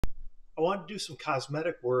I wanted to do some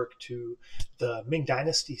cosmetic work to the Ming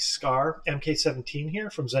Dynasty Scar MK17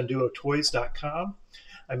 here from ZHENDUOTOYS.com.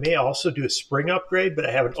 I may also do a spring upgrade, but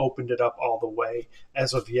I haven't opened it up all the way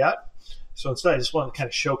as of yet. So instead, I just want to kind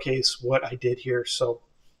of showcase what I did here. So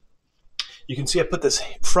you can see I put this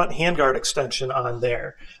front handguard extension on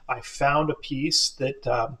there. I found a piece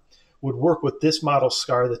that would work with this model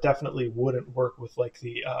Scar that definitely wouldn't work with like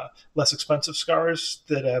the less expensive Scars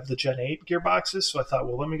that have the Gen 8 gearboxes. So I thought,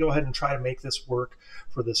 well, let me go ahead and try to make this work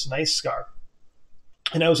for this nice Scar.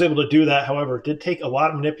 And I was able to do that. However, it did take a lot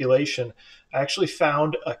of manipulation. I actually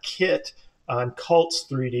found a kit on Cults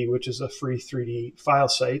 3D, which is a free 3D file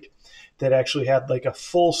site, that actually had like a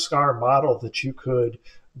full Scar model that you could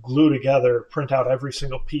glue together, print out every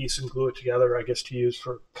single piece and glue it together, I guess, to use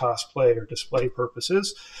for cosplay or display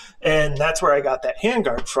purposes. And that's where I got that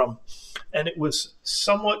handguard from. And it was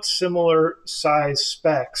somewhat similar size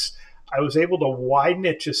specs. I was able to widen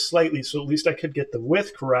it just slightly, so at least I could get the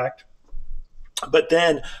width correct. But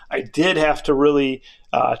then I did have to really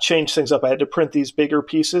change things up. I had to print these bigger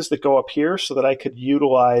pieces that go up here so that I could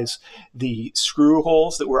utilize the screw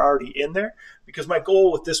holes that were already in there. Because my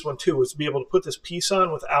goal with this one too was to be able to put this piece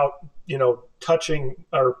on without, touching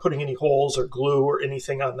or putting any holes or glue or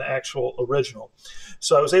anything on the actual original.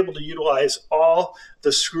 So I was able to utilize all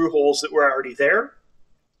the screw holes that were already there.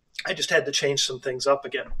 I just had to change some things up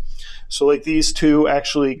again. So like these two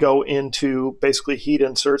actually go into basically heat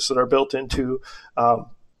inserts that are built into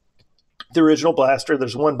the original blaster.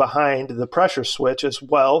 There's one behind the pressure switch as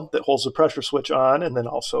well that holds the pressure switch on, and then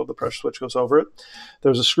also the pressure switch goes over it.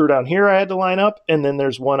 There's a screw down here I had to line up, and then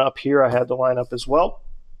there's one up here I had to line up as well.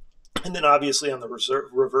 And then obviously on the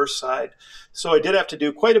reverse side. So I did have to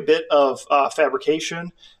do quite a bit of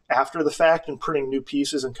fabrication after the fact and printing new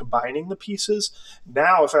pieces and combining the pieces.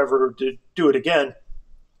 Now, if I ever did do it again,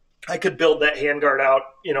 I could build that handguard out,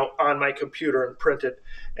 on my computer and print it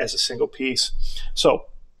as a single piece. So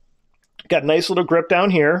got a nice little grip down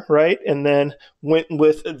here, right? And then went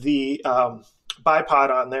with the bipod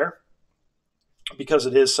on there because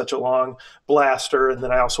it is such a long blaster. And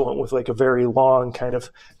then I also went with like a very long kind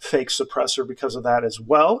of fake suppressor because of that as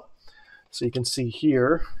well. So you can see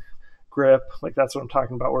here, grip, like that's what I'm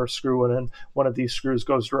talking about, where a screw went in. One of these screws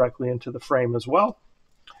goes directly into the frame as well.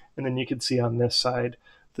 And then you can see on this side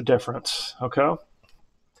the difference, okay?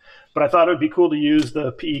 But I thought it would be cool to use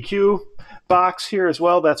the PEQ box here as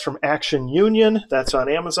well. That's from Action Union. That's on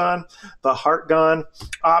Amazon. The Heartgun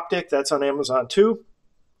Optic, that's on Amazon too.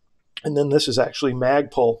 And then this is actually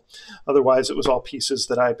Magpul. Otherwise, it was all pieces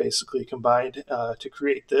that I basically combined to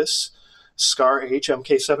create this Scar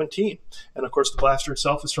MK17. And of course, the blaster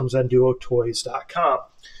itself is from ZHENDUOTOYS.com.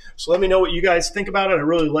 So let me know what you guys think about it. I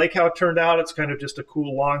really like how it turned out. It's kind of just a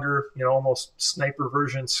cool, longer, almost sniper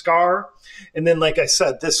version Scar. And then, like I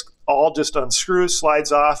said, this all just unscrews,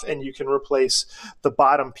 slides off, and you can replace the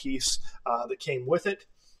bottom piece that came with it.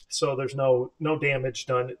 So there's no damage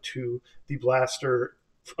done to the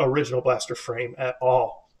original blaster frame at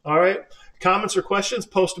all. All right. Comments or questions,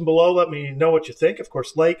 post them below. Let me know what you think. Of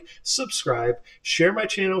course, like, subscribe, share my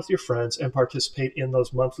channel with your friends, and participate in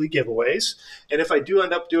those monthly giveaways. And if I do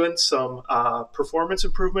end up doing some performance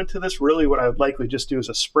improvement to this, really what I would likely just do is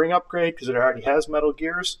a spring upgrade because it already has metal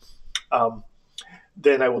gears.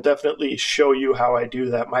 Then I will definitely show you how I do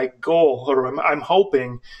that. My goal, or I'm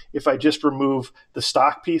hoping, if I just remove the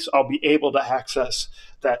stock piece, I'll be able to access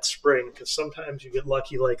that spring, because sometimes you get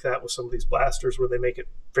lucky like that with some of these blasters where they make it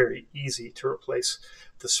very easy to replace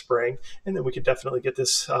the spring. And then we could definitely get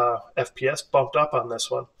this FPS bumped up on this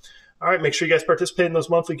one. All right, make sure you guys participate in those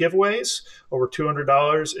monthly giveaways. Over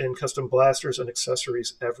 $200 in custom blasters and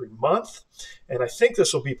accessories every month. And I think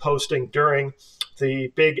this will be posting during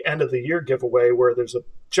the big end of the year giveaway where there's a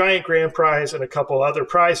giant grand prize and a couple other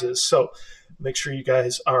prizes. So make sure you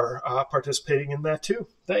guys are participating in that too.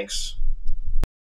 Thanks.